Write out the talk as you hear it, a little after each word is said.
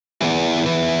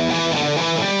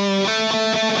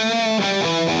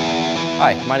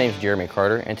Hi, my name is Jeremy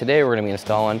Carter, and today we're going to be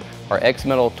installing our X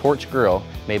Metal Torch Grille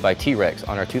made by TRex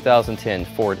on our 2010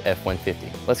 Ford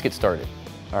F-150. Let's get started.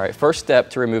 All right, first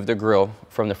step to remove the grille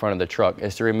from the front of the truck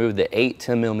is to remove the 8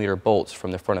 10mm bolts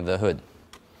from the front of the hood.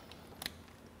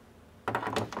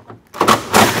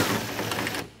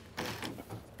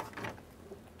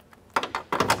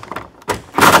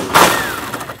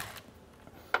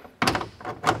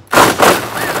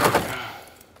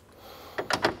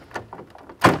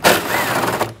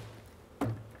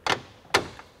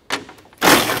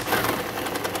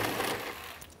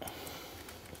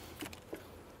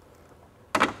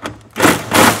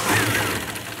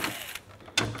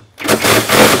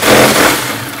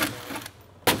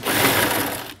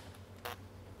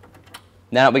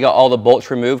 Now that we got all the bolts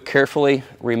removed, carefully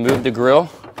remove the grille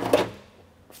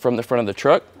from the front of the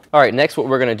truck. All right, next what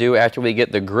we're gonna do after we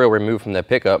get the grille removed from the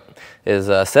pickup is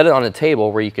set it on a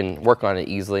table where you can work on it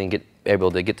easily and get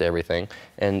able to get to everything.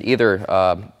 And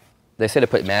either, they say to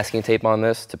put masking tape on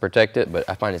this to protect it, but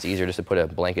I find it's easier just to put a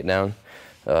blanket down,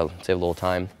 save a little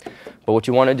time. But what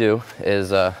you wanna do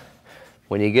is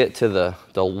when you get to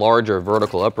the larger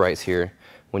vertical uprights here,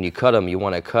 when you cut them, you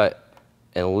wanna cut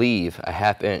and leave a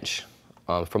 1/2 inch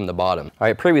from the bottom. All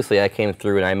right, previously I came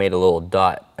through and I made a little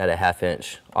dot at a 1/2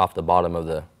 inch off the bottom of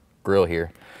the grill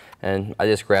here. And I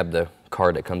just grabbed the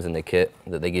card that comes in the kit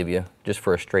that they give you just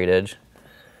for a straight edge.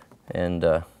 And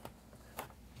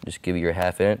just give you your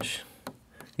 1/2 inch.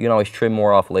 You can always trim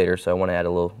more off later, so I want to add a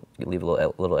little, leave a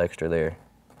little extra there.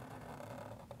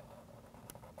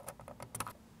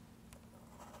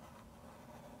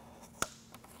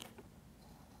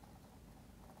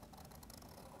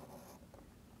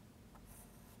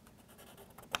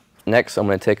 Next, I'm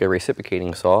going to take a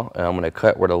reciprocating saw and I'm going to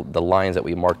cut where the lines that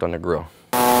we marked on the grill.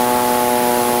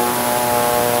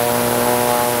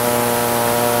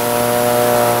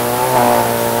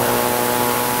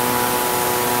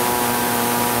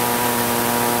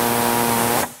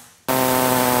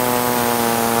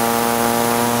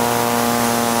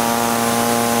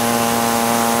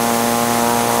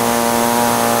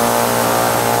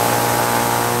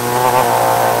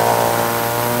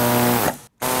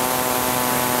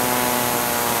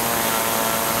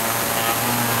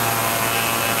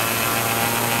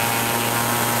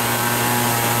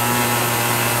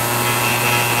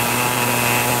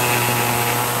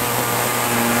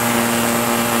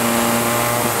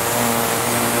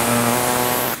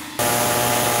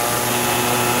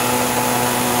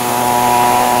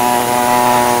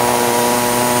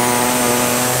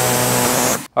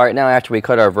 All right, now after we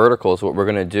cut our verticals, what we're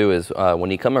going to do is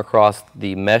when you come across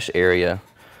the mesh area,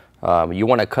 you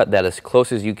want to cut that as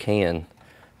close as you can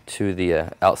to the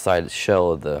outside shell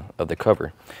of the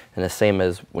cover. And the same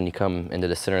as when you come into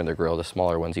the center of the grill, the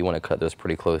smaller ones, you want to cut those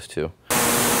pretty close too.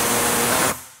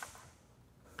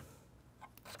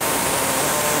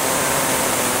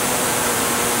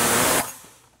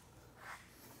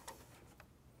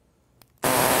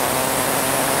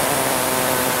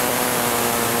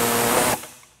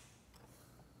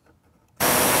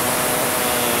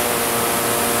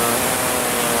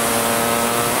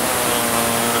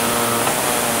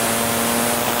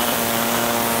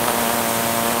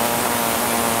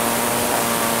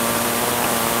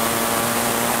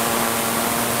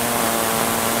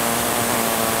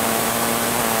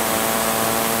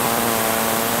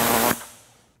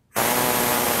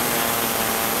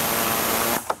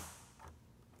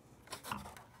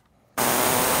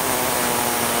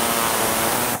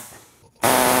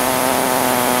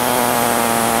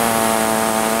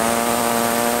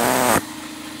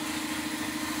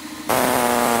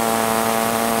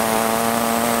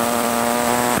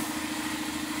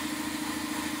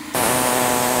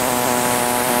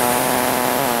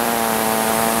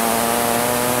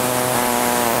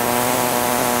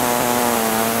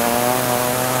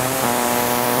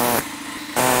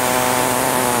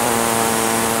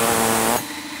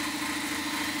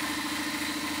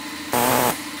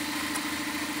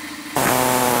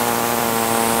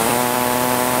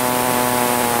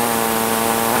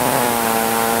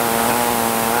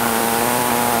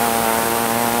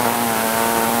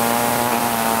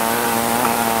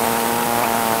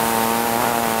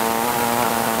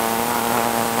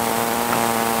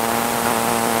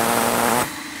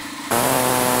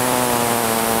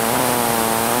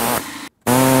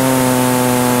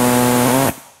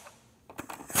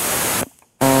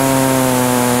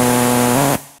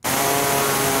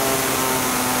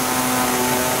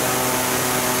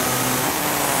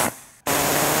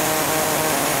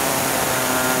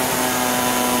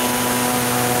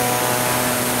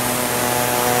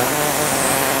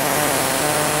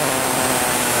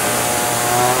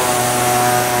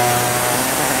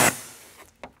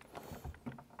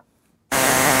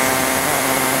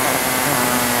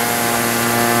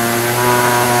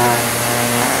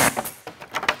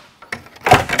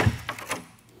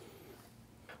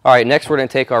 All right, next we're going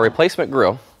to take our replacement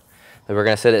grill and we're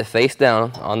going to set it face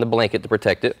down on the blanket to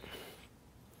protect it.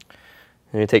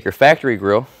 And you take your factory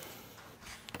grill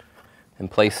and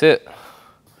place it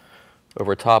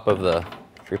over top of the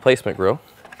replacement grill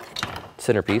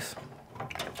centerpiece.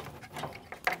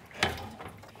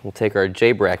 We'll take our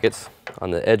J brackets on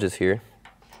the edges here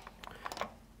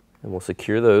and we'll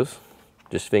secure those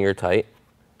just finger tight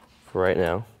for right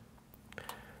now.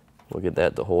 We'll get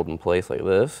that to hold in place like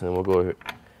this, and we'll go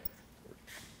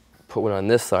put one on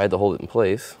this side to hold it in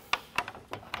place.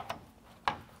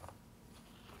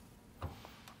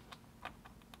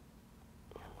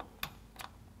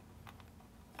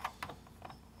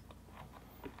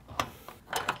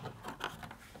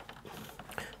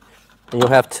 And you'll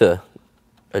have to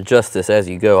adjust this as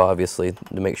you go, obviously,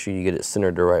 to make sure you get it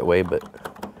centered the right way, but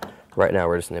right now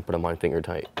we're just going to put them on finger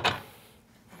tight.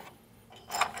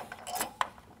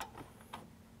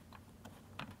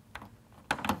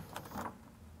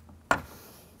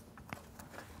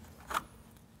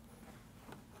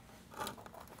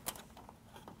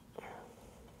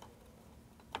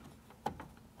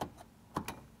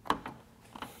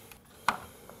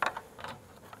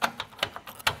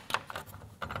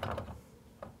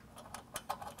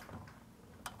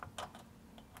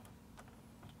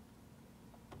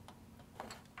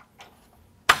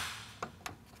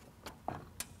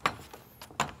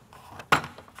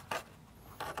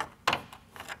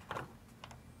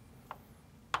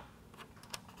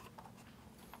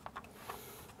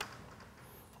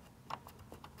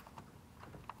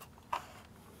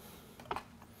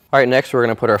 All right, next we're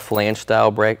going to put our flange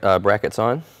style brackets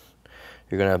on.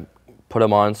 You're going to put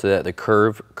them on so that the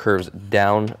curve curves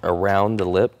down around the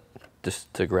lip,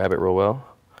 just to grab it real well.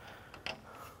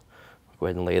 Go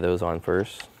ahead and lay those on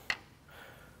first.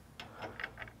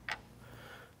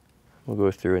 We'll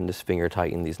go through and just finger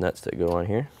tighten these nuts that go on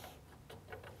here.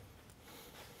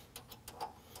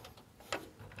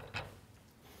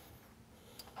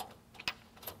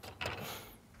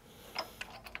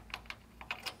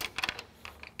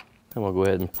 And we'll go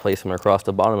ahead and place them across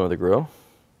the bottom of the grill.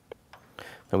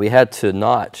 And we had to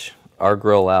notch our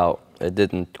grill out. It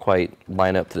didn't quite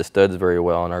line up to the studs very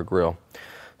well on our grill.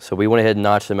 So we went ahead and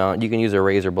notched them out. You can use a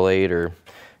razor blade or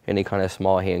any kind of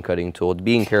small hand cutting tool,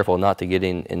 being careful not to get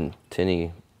into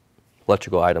any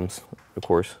electrical items, of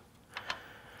course.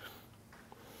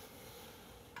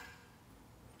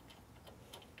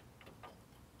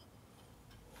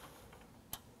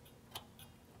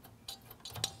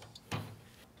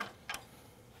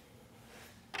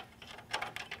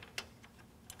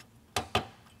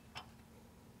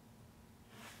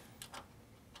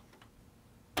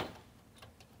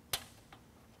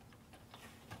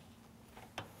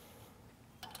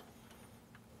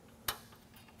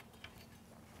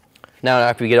 Now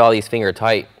after you get all these finger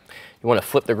tight, you want to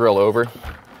flip the grill over.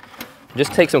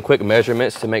 Just take some quick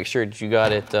measurements to make sure that you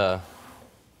got it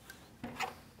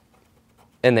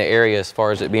in the area as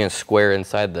far as it being square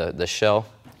inside the shell.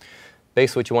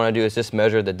 Basically what you want to do is just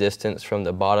measure the distance from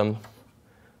the bottom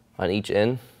on each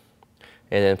end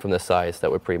and then from the sides. That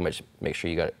would pretty much make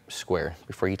sure you got it square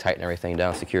before you tighten everything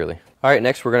down securely. All right,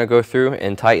 next we're going to go through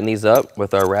and tighten these up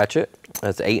with our ratchet.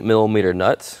 That's 8mm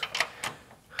nuts.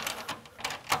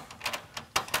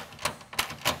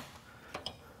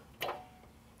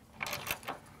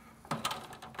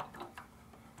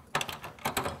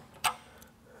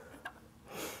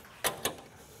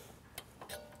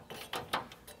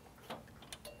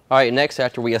 All right, next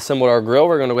after we assembled our grill,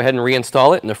 we're going to go ahead and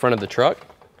reinstall it in the front of the truck,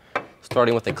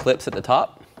 starting with the clips at the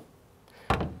top.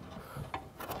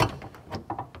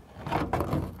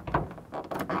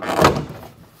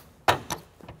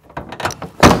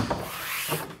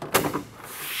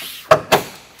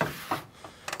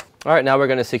 All right, now we're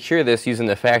going to secure this using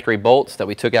the factory bolts that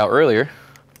we took out earlier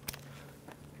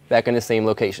back in the same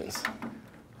locations.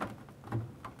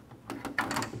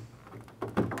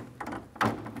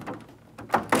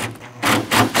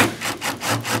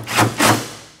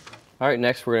 All right,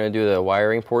 next we're going to do the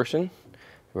wiring portion.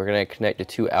 We're going to connect the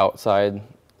two outside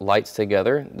lights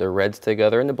together, the reds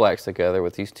together and the blacks together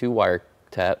with these two wire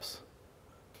taps.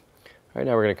 All right,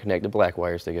 now we're going to connect the black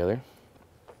wires together.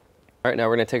 All right, now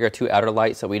we're going to take our two outer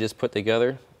lights that we just put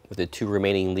together with the two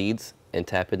remaining leads and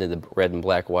tap into the red and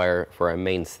black wire for our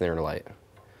main center light.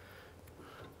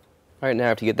 All right,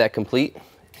 now after you get that complete,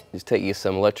 just take you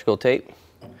some electrical tape,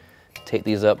 tape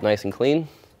these up nice and clean,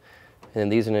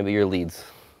 and these are going to be your leads.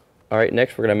 All right,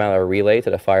 next we're going to mount our relay to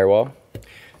the firewall.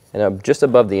 And just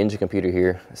above the engine computer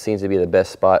here seems to be the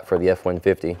best spot for the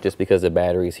F-150 just because the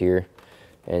battery's here.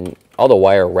 And all the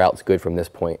wire route's good from this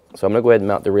point. So I'm going to go ahead and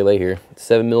mount the relay here.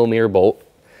 7mm bolt.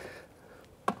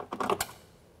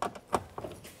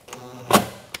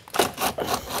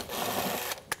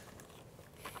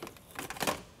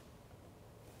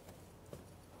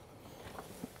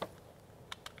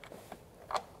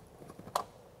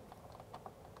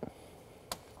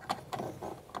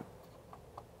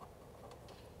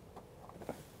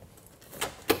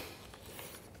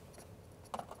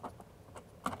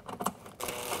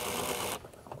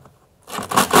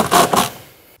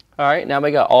 All right, now we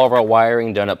got all of our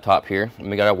wiring done up top here, and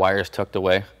we got our wires tucked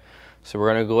away. So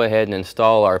we're gonna go ahead and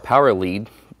install our power lead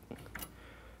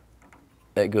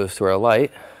that goes to our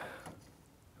light.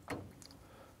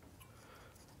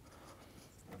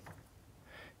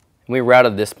 We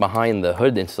routed this behind the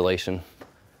hood installation,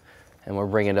 and we're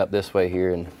bringing it up this way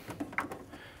here and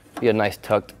get a nice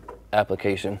tucked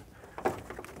application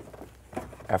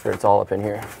after it's all up in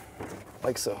here,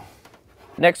 like so.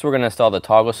 Next, we're going to install the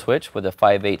toggle switch with a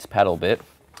 5/8 paddle bit.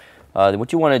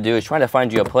 What you want to do is try to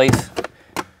find you a place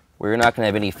where you're not going to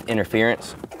have any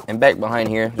interference. And back behind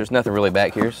here, there's nothing really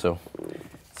back here, so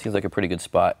it seems like a pretty good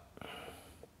spot.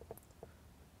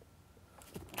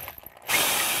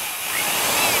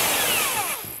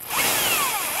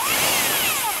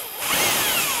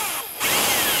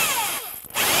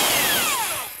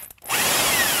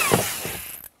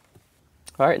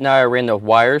 All right, now I ran the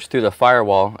wires through the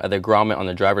firewall at the grommet on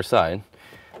the driver's side.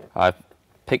 I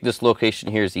picked this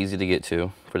location here, is easy to get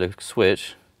to for the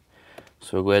switch.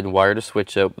 So we'll go ahead and wire the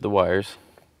switch up with the wires.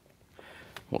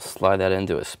 We'll slide that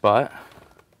into a spot.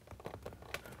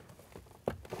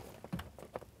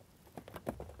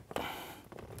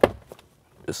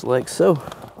 Just like so.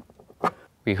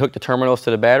 We hooked the terminals to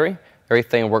the battery.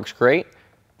 Everything works great.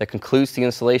 That concludes the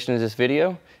installation of this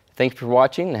video. Thank you for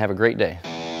watching and have a great day.